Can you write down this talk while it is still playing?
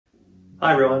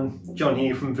Hi everyone, John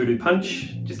here from Voodoo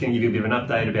Punch. Just going to give you a bit of an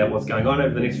update about what's going on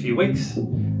over the next few weeks.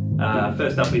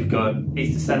 First up, we've got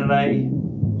Easter Saturday,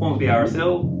 Hornsby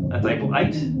RSL, that's April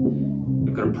 8.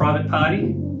 We've got a private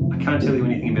party. I can't tell you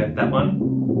anything about that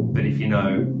one, but if you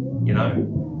know, you know.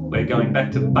 We're going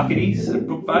back to Bucketies at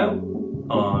Brookvale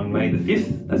on May the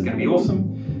 5th. That's going to be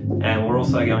awesome. And we're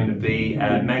also going to be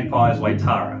at Magpies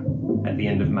Waitara at the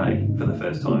end of May for the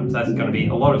first time. So that's going to be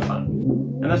a lot of fun.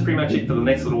 And that's pretty much it for the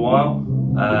next little while.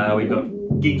 We've got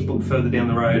gigs booked further down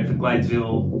the road for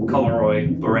Gladesville, Coleroy,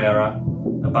 Barrera,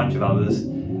 a bunch of others.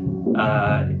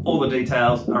 All the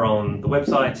details are on the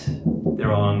website,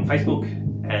 they're on Facebook,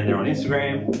 and they're on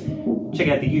Instagram. Check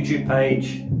out the YouTube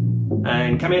page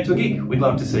and come out to a gig. We'd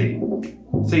love to see you.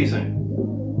 See you soon.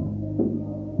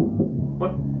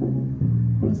 What?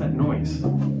 What's that noise?